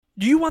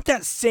Do you want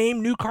that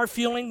same new car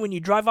feeling when you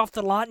drive off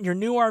the lot in your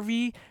new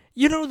RV?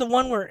 You know, the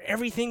one where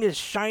everything is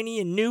shiny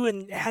and new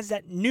and has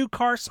that new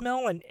car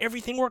smell and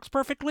everything works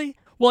perfectly?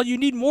 Well, you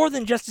need more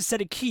than just a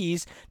set of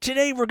keys.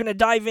 Today, we're going to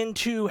dive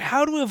into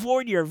how to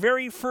avoid your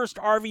very first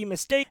RV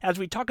mistake as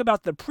we talk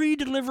about the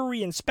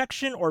pre-delivery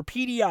inspection, or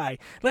PDI.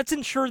 Let's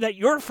ensure that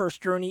your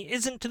first journey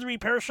isn't to the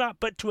repair shop,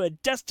 but to a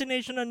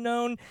destination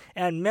unknown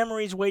and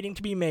memories waiting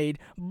to be made.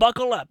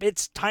 Buckle up.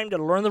 It's time to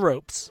learn the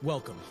ropes.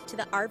 Welcome to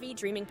the RV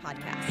Dreaming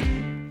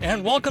Podcast.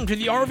 And welcome to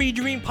the RV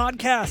Dream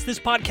Podcast. This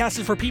podcast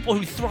is for people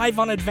who thrive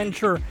on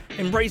adventure,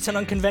 embrace an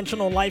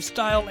unconventional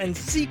lifestyle, and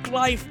seek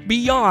life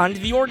beyond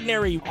the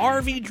ordinary.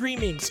 RV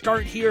Dreaming.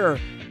 Start here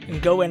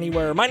and go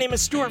anywhere. My name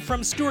is Stuart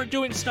from Stuart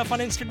Doing Stuff on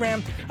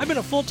Instagram. I've been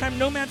a full-time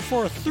nomad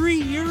for 3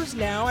 years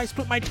now. I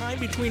split my time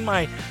between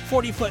my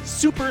 40-foot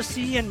Super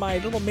C and my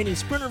little mini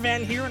Sprinter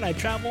van here, and I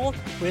travel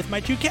with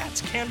my two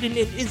cats, Camden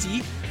and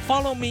Izzy.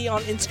 Follow me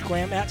on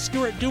Instagram at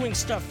Stuart Doing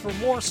Stuff for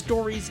more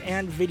stories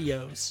and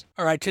videos.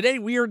 All right, today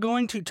we are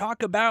going to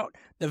talk about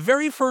the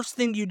very first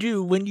thing you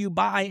do when you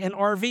buy an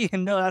RV.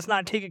 And no, that's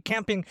not take it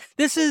camping.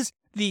 This is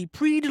the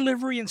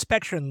pre-delivery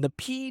inspection, the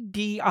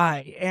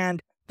PDI.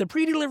 And the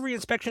pre-delivery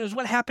inspection is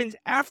what happens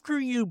after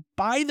you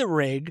buy the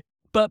rig,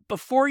 but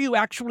before you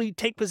actually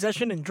take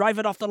possession and drive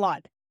it off the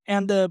lot.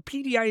 And the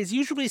PDI is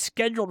usually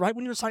scheduled right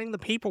when you're signing the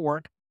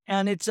paperwork.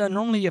 And it's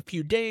normally a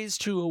few days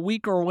to a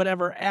week or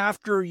whatever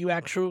after you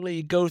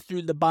actually go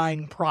through the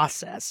buying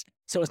process.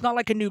 So it's not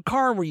like a new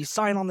car where you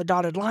sign on the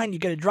dotted line, you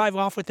get to drive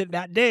off with it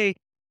that day.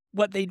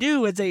 What they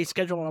do is they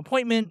schedule an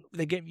appointment,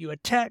 they give you a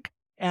tech,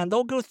 and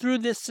they'll go through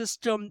this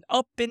system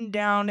up and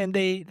down, and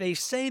they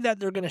say that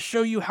they're going to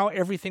show you how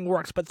everything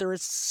works, but there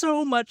is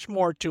so much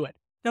more to it.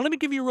 Now, let me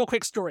give you a real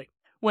quick story.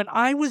 When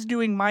I was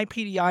doing my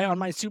PDI on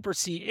my Super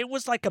C, it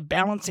was like a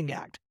balancing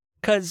act.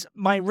 Because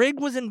my rig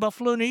was in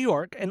Buffalo, New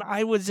York, and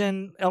I was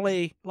in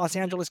LA, Los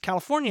Angeles,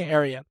 California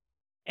area.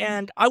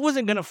 And I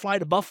wasn't going to fly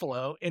to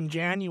Buffalo in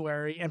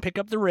January and pick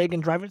up the rig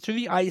and drive it through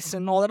the ice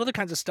and all that other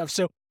kinds of stuff.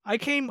 So I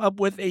came up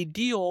with a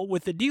deal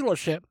with the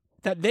dealership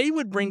that they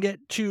would bring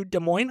it to Des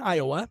Moines,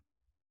 Iowa.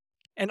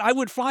 And I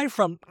would fly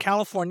from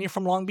California,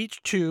 from Long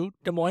Beach to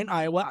Des Moines,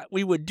 Iowa.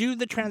 We would do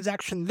the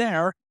transaction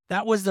there.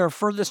 That was their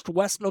furthest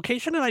west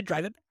location, and I'd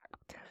drive it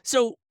back.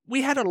 So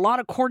we had a lot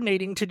of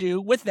coordinating to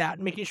do with that,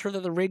 making sure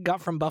that the rig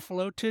got from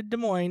Buffalo to Des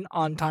Moines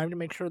on time, to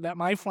make sure that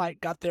my flight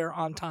got there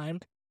on time,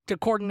 to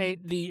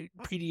coordinate the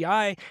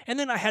PDI, and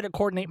then I had to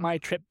coordinate my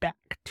trip back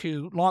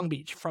to Long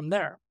Beach from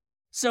there.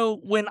 So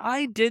when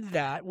I did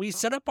that, we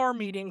set up our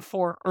meeting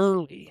for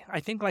early, I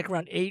think like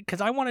around 8,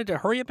 because I wanted to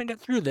hurry up and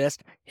get through this,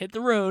 hit the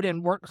road,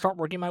 and start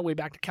working my way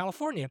back to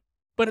California.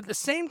 But at the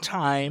same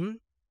time,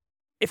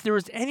 if there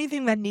was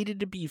anything that needed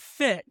to be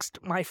fixed,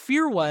 my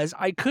fear was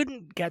I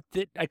couldn't get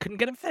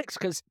it fixed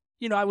because,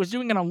 I was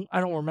doing it on, I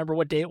don't remember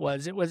what day it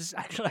was. It was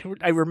actually,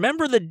 I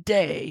remember the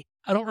day.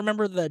 I don't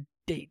remember the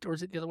date, or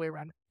is it the other way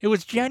around? It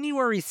was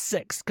January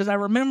 6th, because I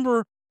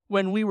remember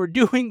when we were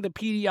doing the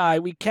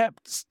PDI, we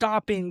kept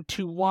stopping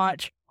to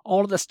watch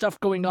all of the stuff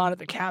going on at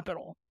the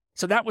Capitol.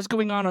 So that was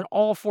going on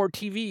all 4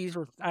 TVs,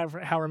 or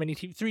however many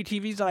 3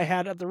 TVs that I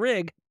had at the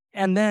rig.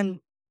 And then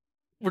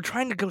we're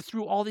trying to go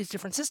through all these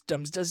different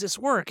systems. Does this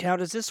work? How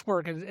does this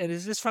work? And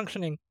is this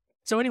functioning?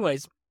 So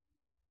anyways,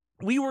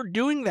 we were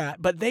doing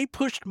that, but they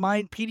pushed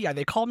my PDI.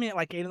 They called me at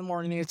like 8 in the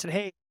morning and said,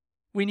 hey,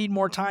 we need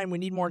more time. We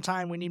need more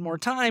time. We need more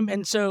time.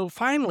 And so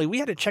finally, we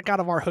had to check out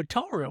of our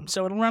hotel room.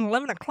 So at around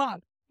 11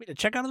 o'clock, we had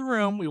to check out of the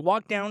room. We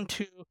walked down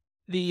to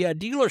the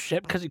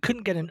dealership because we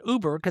couldn't get an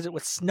Uber because it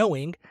was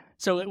snowing.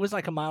 So it was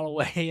like a mile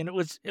away, and it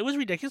was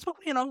ridiculous, but,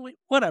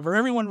 whatever.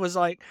 Everyone was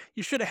like,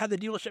 you should have had the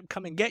dealership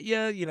come and get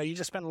you. You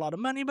just spent a lot of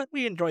money, but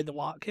we enjoyed the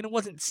walk. And it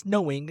wasn't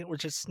snowing. It was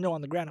just snow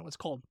on the ground. It was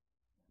cold.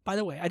 By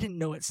the way, I didn't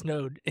know it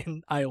snowed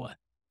in Iowa.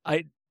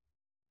 I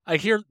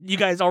hear you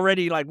guys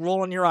already like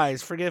rolling your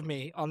eyes. Forgive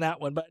me on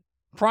that one. But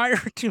prior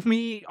to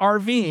me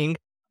RVing,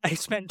 I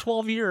spent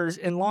 12 years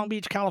in Long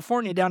Beach,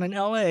 California, down in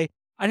LA.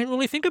 I didn't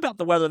really think about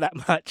the weather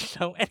that much.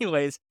 So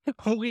anyways,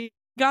 we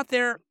got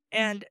there,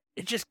 and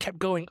it just kept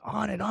going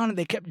on, and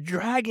they kept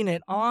dragging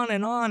it on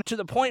and on to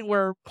the point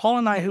where Paul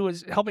and I, who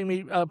was helping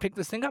me pick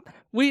this thing up,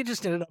 we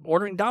just ended up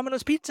ordering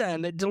Domino's Pizza,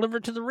 and they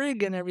delivered to the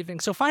rig and everything.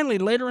 So finally,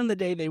 later in the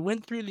day, they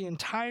went through the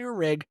entire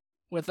rig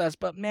with us.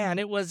 But man,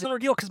 it was an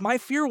ordeal, because my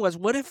fear was,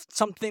 what if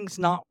something's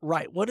not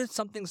right? What if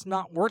something's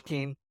not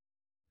working?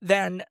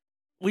 Then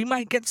we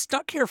might get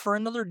stuck here for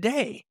another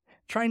day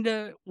trying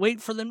to wait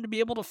for them to be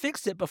able to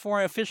fix it before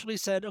I officially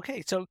said,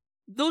 okay. So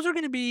those are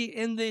going to be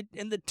in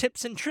the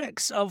tips and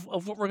tricks of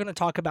what we're going to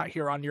talk about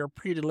here on your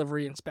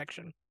pre-delivery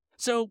inspection.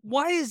 So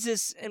why is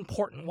this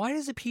important? Why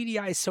is the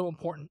PDI so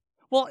important?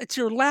 Well, it's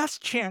your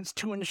last chance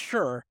to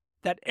ensure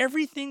that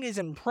everything is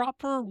in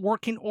proper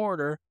working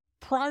order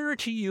prior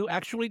to you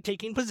actually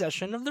taking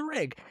possession of the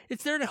rig.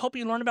 It's there to help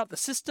you learn about the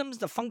systems,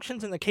 the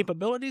functions, and the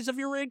capabilities of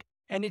your rig,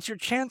 and it's your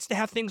chance to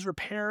have things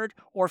repaired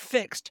or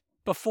fixed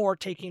before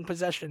taking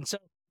possession. So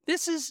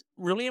this is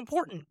really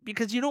important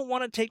because you don't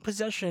want to take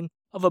possession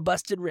of a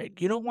busted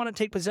rig. You don't want to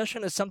take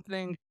possession of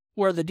something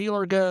where the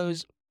dealer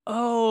goes,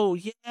 Oh,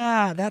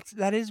 yeah,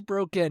 that is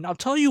broken. I'll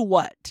tell you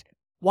what.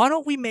 Why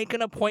don't we make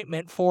an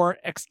appointment for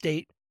X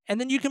date and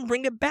then you can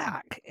bring it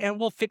back and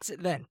we'll fix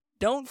it then.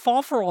 Don't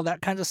fall for all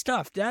that kind of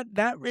stuff. That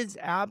is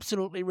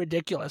absolutely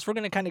ridiculous. We're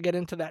going to kind of get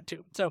into that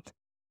too. So,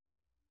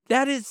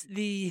 that is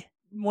the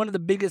one of the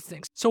biggest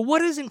things. So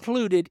what is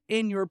included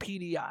in your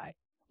PDI?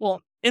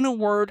 Well, in a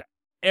word,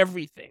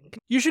 everything.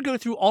 You should go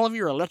through all of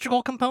your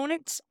electrical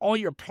components, all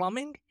your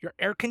plumbing, your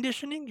air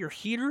conditioning, your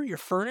heater, your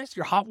furnace,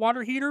 your hot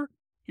water heater,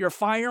 your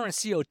fire and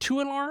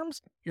CO2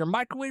 alarms, your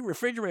microwave,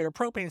 refrigerator,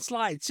 propane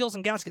slides, seals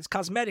and gaskets,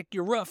 cosmetic,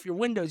 your roof, your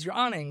windows, your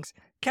awnings,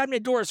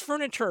 cabinet doors,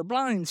 furniture,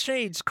 blinds,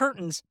 shades,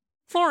 curtains,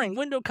 flooring,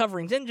 window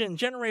coverings, engines,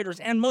 generators,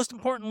 and most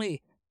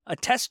importantly, a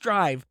test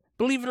drive.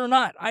 Believe it or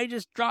not, I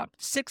just dropped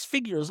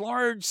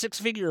large six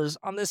figures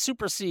on this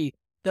Super C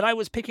that I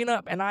was picking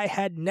up, and I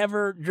had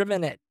never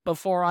driven it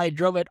before I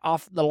drove it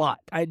off the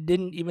lot. I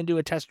didn't even do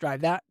a test drive.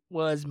 That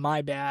was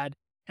my bad.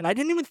 And I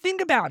didn't even think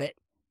about it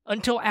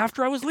until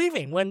after I was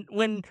leaving.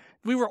 When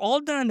we were all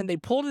done and they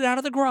pulled it out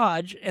of the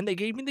garage and they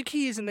gave me the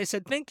keys and they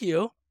said, thank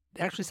you.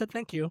 They actually said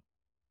thank you.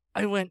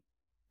 I went,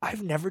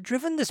 I've never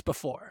driven this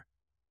before.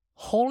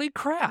 Holy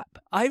crap,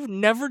 I've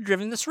never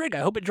driven this rig. I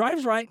hope it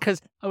drives right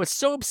because I was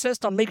so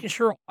obsessed on making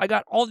sure I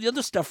got all the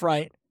other stuff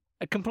right.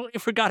 I completely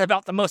forgot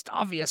about the most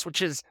obvious, which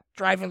is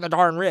driving the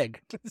darn rig.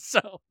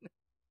 So,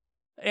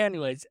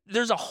 anyways,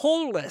 there's a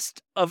whole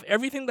list of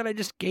everything that I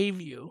just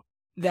gave you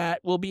that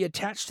will be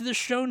attached to the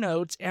show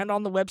notes and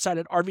on the website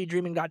at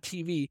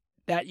rvdreaming.tv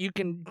that you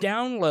can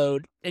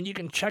download and you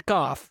can check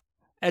off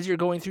as you're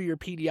going through your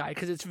PDI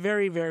because it's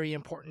very, very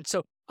important.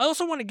 So, I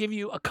also want to give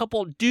you a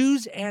couple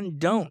do's and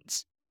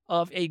don'ts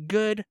of a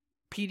good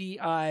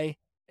PDI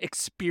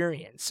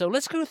experience. So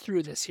let's go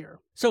through this here.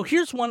 So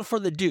here's one for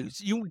the do's.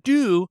 You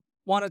do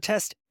want to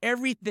test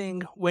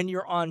everything when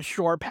you're on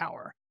shore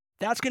power.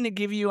 That's going to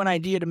give you an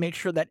idea to make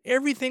sure that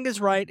everything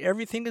is right,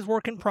 everything is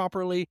working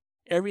properly,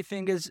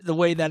 everything is the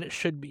way that it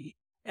should be.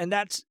 And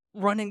that's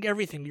running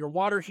everything, your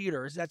water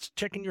heaters, that's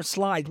checking your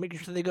slides, making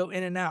sure they go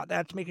in and out.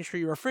 That's making sure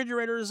your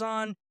refrigerator is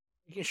on,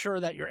 making sure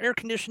that your air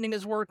conditioning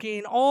is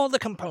working, all the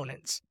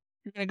components.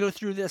 You're going to go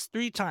through this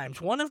 3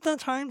 times. One of the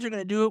times you're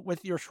going to do it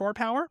with your shore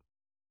power.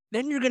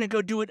 Then you're going to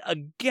go do it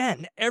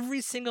again, every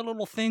single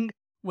little thing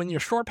when your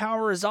shore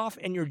power is off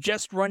and you're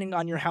just running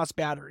on your house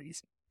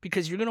batteries.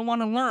 Because you're going to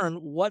want to learn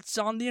what's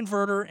on the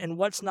inverter and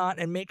what's not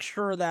and make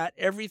sure that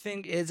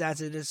everything is as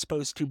it is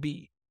supposed to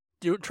be.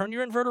 Turn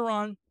your inverter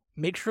on,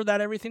 make sure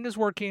that everything is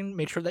working,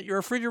 make sure that your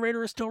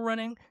refrigerator is still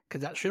running,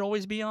 because that should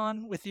always be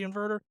on with the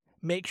inverter.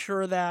 Make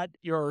sure that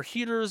your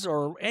heaters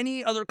or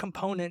any other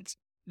components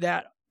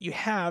that you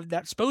have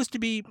that's supposed to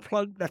be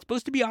plugged, that's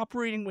supposed to be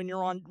operating when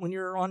you're on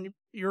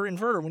your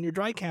inverter, when you're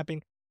dry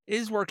camping,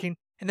 is working.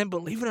 And then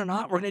believe it or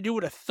not, we're going to do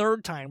it a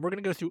 3rd time. We're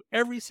going to go through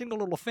every single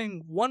little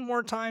thing one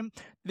more time,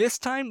 this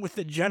time with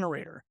the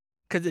generator.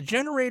 Because the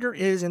generator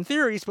is, in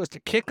theory, supposed to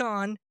kick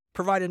on,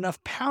 provide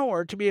enough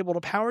power to be able to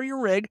power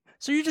your rig.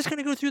 So you're just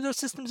going to go through those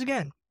systems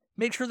again.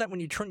 Make sure that when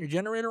you turn your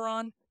generator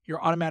on,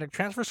 your automatic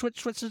transfer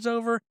switch switches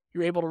over,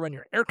 you're able to run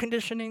your air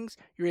conditionings,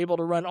 you're able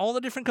to run all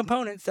the different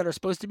components that are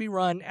supposed to be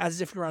run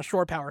as if you're on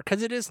shore power.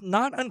 Because it is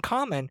not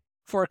uncommon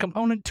for a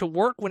component to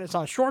work when it's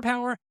on shore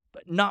power,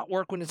 but not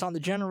work when it's on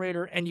the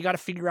generator, and you got to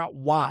figure out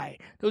why.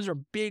 Those are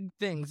big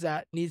things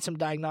that need some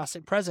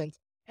diagnostic presence.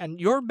 And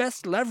your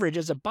best leverage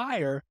as a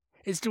buyer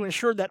is to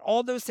ensure that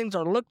all those things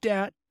are looked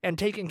at and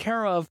taken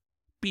care of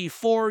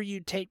before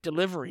you take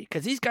delivery.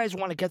 Because these guys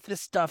want to get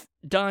this stuff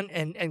done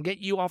and get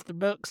you off the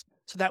books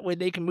so that way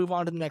they can move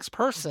on to the next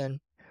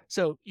person.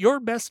 So your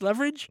best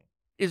leverage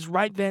is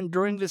right then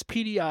during this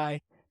PDI,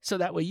 so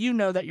that way you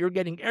know that you're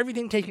getting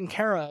everything taken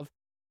care of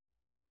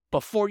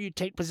before you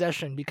take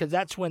possession, because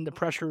that's when the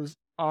pressure's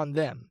on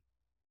them.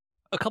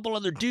 A couple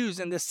other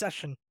do's in this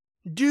session.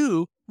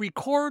 Do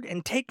record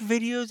and take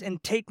videos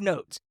and take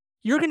notes.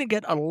 You're going to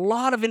get a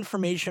lot of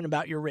information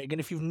about your rig. And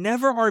if you've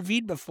never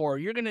RV'd before,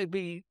 you're going to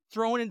be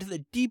thrown into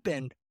the deep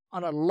end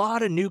on a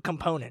lot of new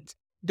components.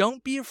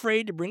 Don't be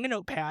afraid to bring a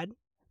notepad.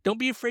 Don't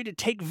be afraid to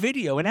take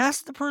video and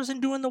ask the person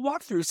doing the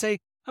walkthrough. Say,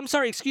 I'm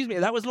sorry, excuse me,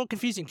 that was a little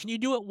confusing. Can you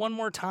do it one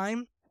more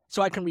time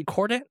so I can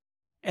record it?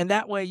 And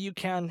that way you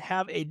can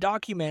have a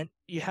document,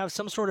 you have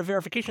some sort of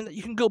verification that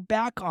you can go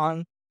back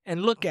on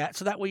and look at.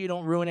 So that way you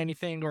don't ruin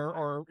anything,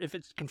 or if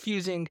it's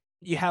confusing,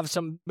 you have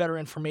some better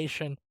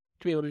information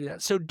to be able to do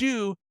that. So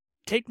do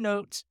take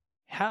notes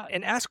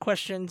and ask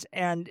questions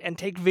and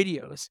take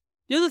videos.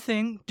 The other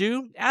thing,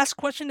 do ask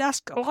questions,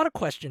 ask a lot of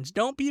questions.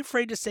 Don't be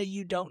afraid to say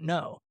you don't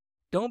know.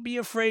 Don't be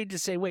afraid to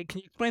say, wait, can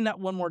you explain that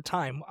one more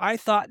time? I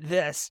thought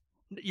this,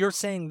 you're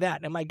saying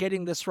that. Am I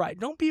getting this right?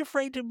 Don't be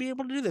afraid to be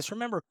able to do this.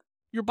 Remember,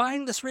 you're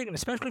buying this rig, and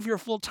especially if you're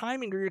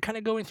full-timing or you're kind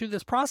of going through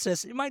this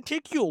process, it might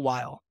take you a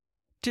while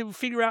to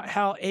figure out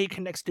how A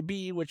connects to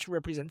B, which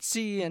represents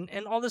C, and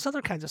all this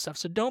other kinds of stuff.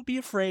 So don't be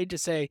afraid to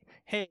say,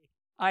 hey,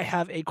 I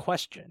have a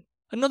question.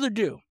 Another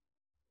do.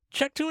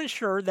 Check to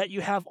ensure that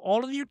you have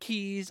all of your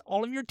keys,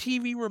 all of your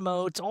TV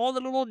remotes, all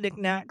the little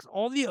knickknacks,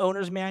 all the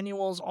owner's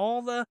manuals,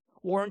 all the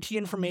warranty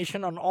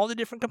information on all the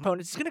different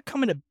components. It's going to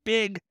come in a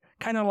big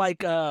kind of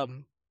like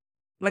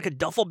a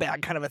duffel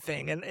bag kind of a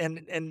thing.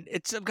 And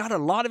it's got a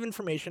lot of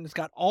information. It's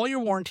got all your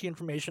warranty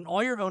information,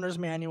 all your owner's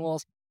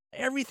manuals,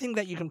 everything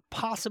that you can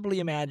possibly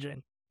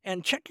imagine.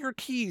 And check your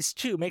keys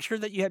too. Make sure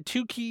that you have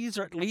 2 keys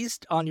or at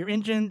least on your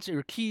engines,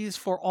 your keys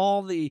for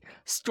all the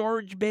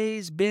storage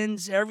bays,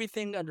 bins,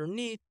 everything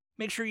underneath.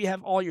 Make sure you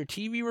have all your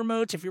TV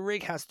remotes. If your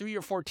rig has 3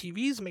 or 4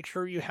 TVs, make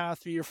sure you have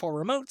 3 or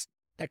 4 remotes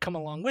that come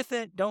along with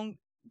it. Don't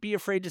be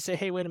afraid to say,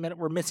 hey, wait a minute,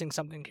 we're missing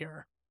something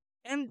here.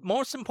 And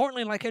most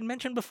importantly, like I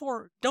mentioned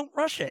before, don't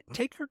rush it.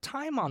 Take your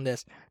time on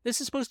this.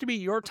 This is supposed to be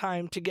your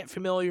time to get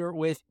familiar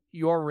with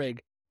your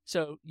rig.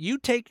 So you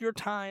take your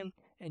time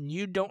and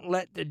you don't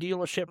let the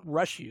dealership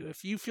rush you.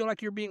 If you feel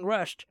like you're being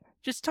rushed,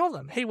 just tell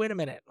them, hey, wait a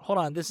minute, hold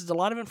on. This is a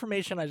lot of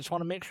information. I just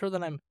want to make sure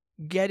that I'm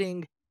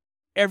getting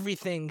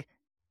everything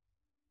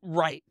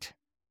right.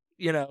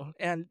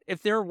 And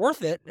if they're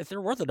worth it, if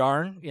they're worth a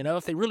darn,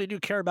 if they really do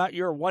care about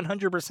your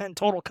 100%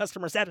 total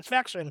customer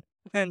satisfaction,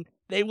 then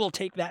they will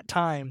take that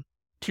time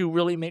to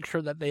really make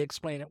sure that they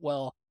explain it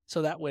well.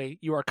 So that way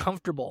you are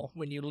comfortable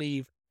when you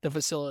leave the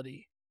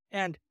facility.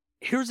 And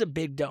here's a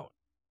big don't.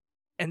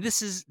 And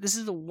this is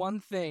the one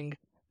thing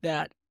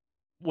that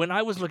when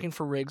I was looking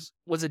for rigs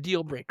was a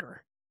deal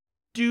breaker.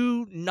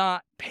 Do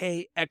not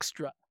pay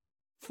extra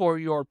for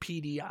your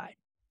PDI.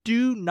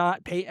 Do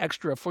not pay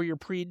extra for your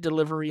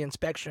pre-delivery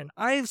inspection.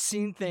 I've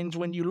seen things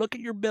when you look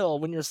at your bill,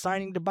 when you're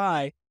signing to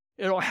buy,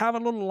 it'll have a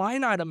little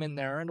line item in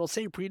there and it'll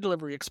say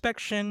pre-delivery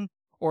inspection,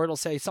 or it'll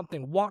say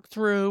something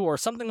walkthrough or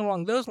something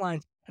along those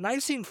lines. And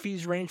I've seen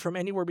fees range from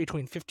anywhere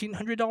between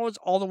 $1,500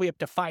 all the way up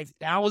to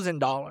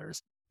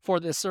 $5,000 for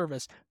this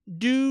service.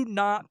 Do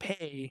not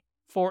pay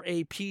for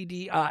a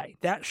PDI.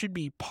 That should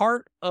be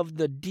part of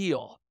the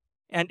deal.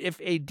 And if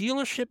a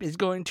dealership is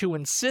going to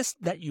insist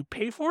that you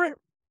pay for it,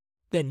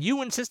 then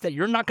you insist that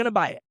you're not going to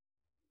buy it.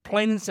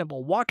 Plain and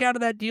simple. Walk out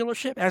of that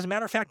dealership. As a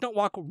matter of fact, don't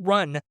walk,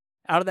 run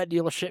out of that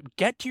dealership.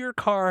 Get to your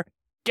car,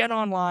 get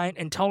online,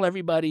 and tell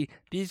everybody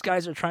these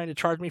guys are trying to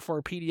charge me for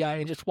a PDI,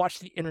 and just watch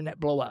the internet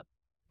blow up.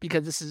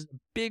 Because this is the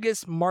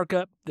biggest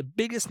markup, the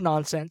biggest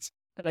nonsense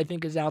that I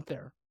think is out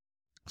there.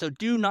 So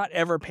do not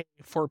ever pay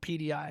for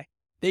PDI.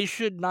 They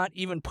should not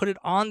even put it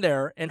on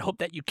there and hope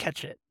that you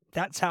catch it.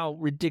 That's how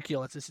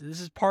ridiculous this is.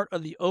 This is part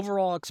of the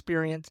overall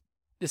experience.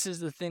 This is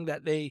the thing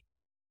that they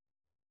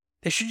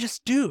should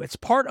just do. It's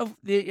part of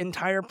the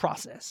entire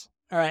process.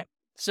 All right.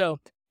 So,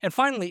 and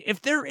finally,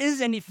 if there is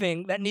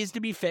anything that needs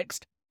to be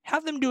fixed,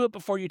 have them do it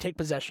before you take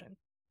possession.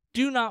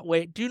 Do not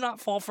wait. Do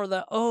not fall for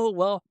the,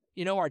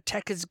 our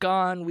tech is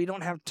gone. We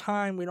don't have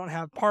time. We don't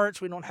have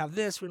parts. We don't have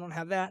this. We don't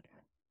have that.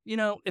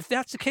 If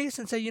that's the case,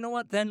 and say, you know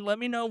what, then let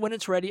me know when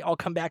it's ready. I'll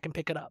come back and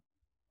pick it up.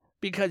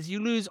 Because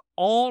you lose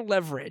all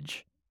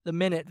leverage the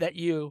minute that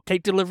you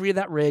take delivery of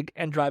that rig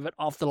and drive it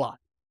off the lot.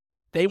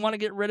 They want to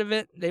get rid of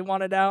it. They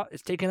want it out.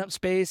 It's taking up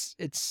space.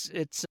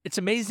 It's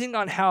amazing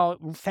on how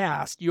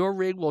fast your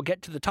rig will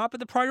get to the top of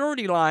the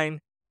priority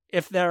line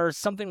if there's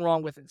something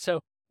wrong with it.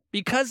 So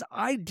because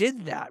I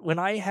did that when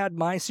I had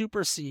my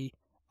Super C,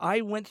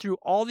 I went through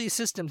all these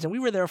systems and we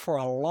were there for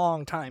a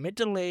long time. It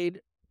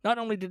delayed. Not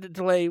only did it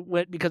delay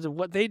because of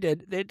what they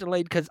did, they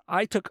delayed because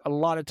I took a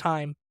lot of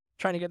time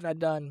trying to get that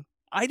done.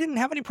 I didn't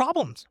have any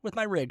problems with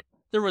my rig.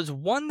 There was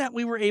one that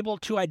we were able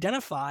to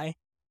identify,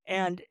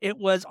 and it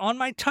was on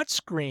my touch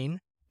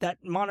screen that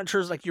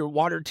monitors like your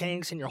water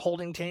tanks and your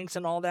holding tanks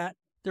and all that.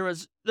 There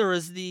was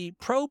the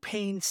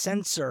propane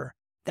sensor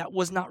that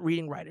was not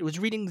reading right. It was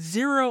reading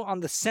 0 on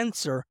the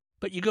sensor,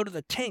 but you go to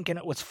the tank and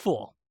it was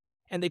full.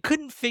 And they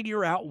couldn't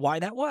figure out why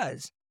that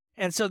was.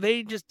 And so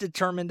they just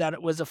determined that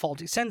it was a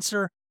faulty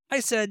sensor. I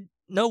said,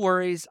 no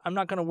worries. I'm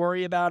not going to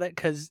worry about it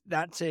because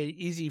that's a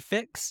easy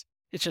fix.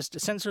 It's just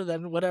a sensor,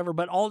 then whatever,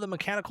 but all the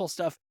mechanical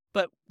stuff.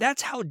 But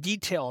that's how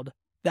detailed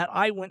that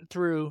I went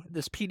through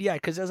this PDI,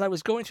 because as I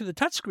was going through the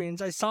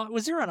touchscreens, I saw it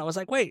was 0, and I was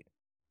like, wait,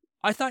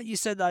 I thought you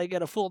said that I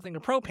get a full thing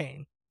of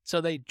propane.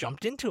 So they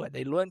jumped into it.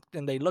 They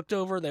looked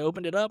over, they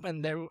opened it up,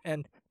 and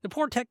the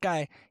poor tech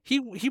guy,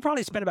 he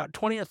probably spent about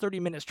 20 or 30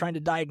 minutes trying to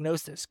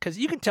diagnose this, because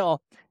you can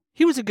tell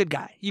he was a good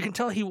guy. You can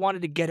tell he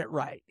wanted to get it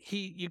right.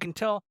 You can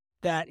tell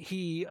that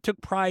he took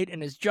pride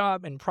in his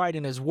job and pride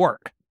in his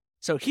work.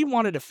 So he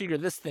wanted to figure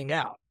this thing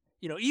out.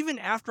 Even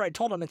after I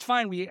told him it's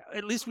fine,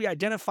 at least we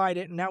identified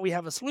it and now we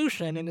have a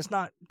solution and it's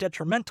not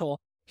detrimental,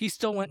 he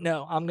still went,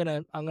 no, I'm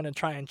gonna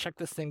try and check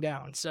this thing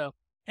down. So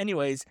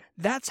anyways,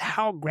 that's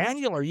how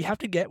granular you have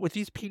to get with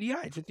these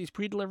PDIs, with these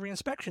pre-delivery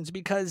inspections,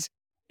 because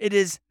it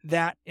is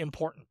that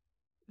important.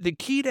 The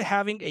key to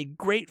having a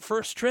great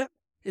first trip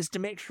is to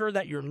make sure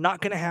that you're not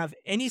going to have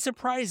any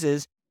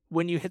surprises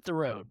when you hit the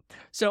road.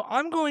 So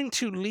I'm going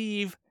to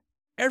leave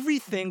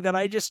everything that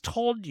I just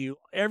told you,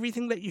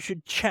 everything that you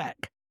should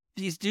check,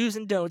 these do's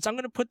and don'ts. I'm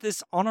going to put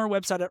this on our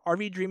website at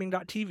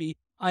rvdreaming.tv.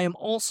 I am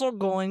also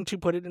going to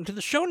put it into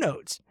the show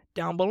notes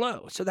down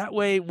below. So that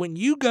way, when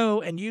you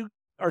go and you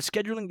are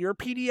scheduling your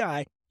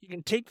PDI, you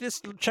can take this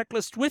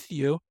checklist with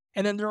you,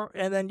 and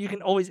then you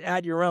can always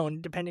add your own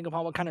depending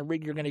upon what kind of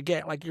rig you're going to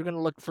get. Like you're going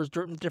to look for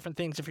different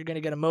things if you're going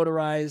to get a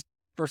motorized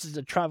versus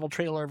a travel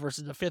trailer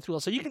versus a fifth wheel.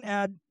 So you can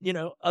add,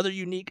 other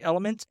unique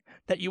elements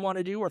that you want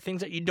to do or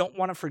things that you don't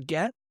want to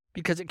forget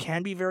because it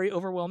can be very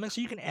overwhelming.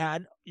 So you can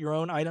add your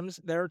own items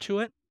there to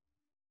it.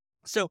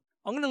 So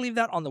I'm going to leave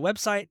that on the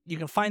website. You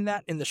can find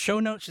that in the show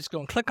notes. Just go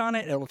and click on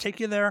it. It'll take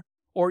you there.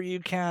 Or you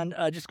can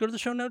just go to the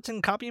show notes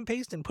and copy and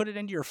paste and put it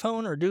into your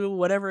phone or do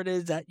whatever it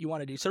is that you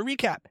want to do. So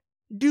recap,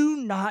 do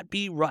not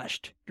be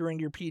rushed during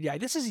your PDI.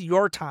 This is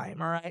your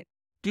time, all right?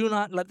 Do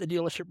not let the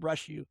dealership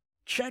rush you.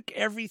 Check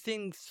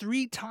everything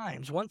 3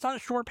 times, once on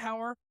shore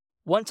power,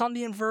 once on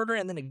the inverter,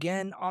 and then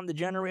again on the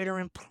generator.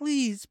 And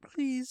please,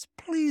 please,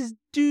 please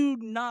do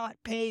not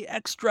pay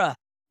extra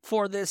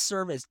for this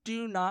service.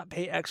 Do not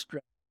pay extra.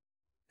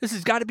 This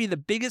has got to be the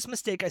biggest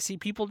mistake I see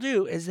people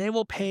do is they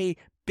will pay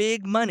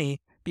big money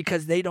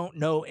because they don't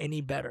know any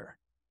better.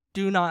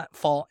 Do not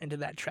fall into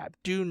that trap.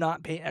 Do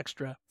not pay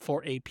extra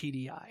for a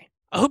PDI.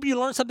 I hope you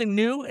learned something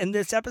new in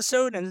this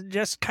episode and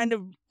just kind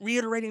of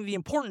reiterating the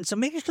importance of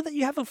making sure that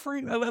you have a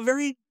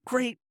very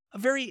great, a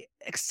very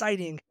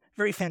exciting,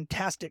 very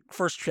fantastic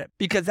first trip,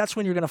 because that's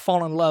when you're going to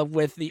fall in love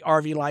with the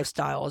RV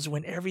lifestyle, is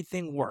when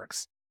everything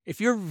works.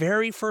 If your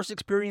very first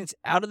experience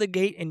out of the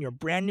gate in your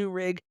brand new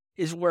rig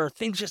is where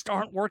things just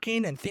aren't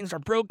working and things are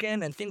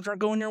broken and things aren't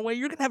going your way,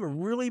 you're going to have a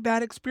really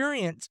bad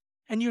experience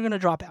and you're going to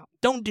drop out.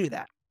 Don't do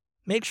that.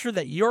 Make sure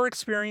that your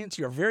experience,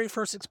 your very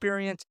first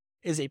experience,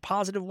 is a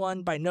positive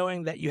one by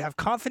knowing that you have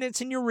confidence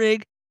in your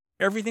rig,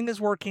 everything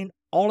is working.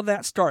 All of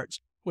that starts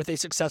with a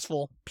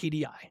successful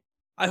PDI.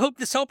 I hope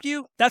this helped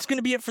you. That's going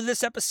to be it for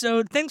this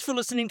episode. Thanks for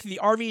listening to the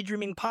RV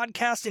Dreaming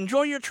Podcast.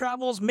 Enjoy your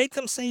travels, make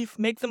them safe,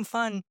 make them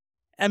fun,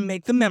 and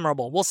make them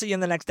memorable. We'll see you in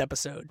the next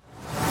episode.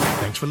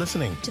 Thanks for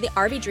listening To the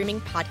RV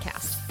Dreaming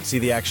Podcast. See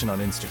the action on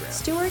Instagram.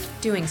 Stuart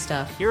doing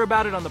stuff. Hear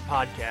about it on the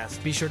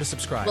podcast. Be sure to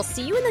subscribe. We'll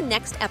see you in the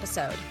next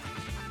episode.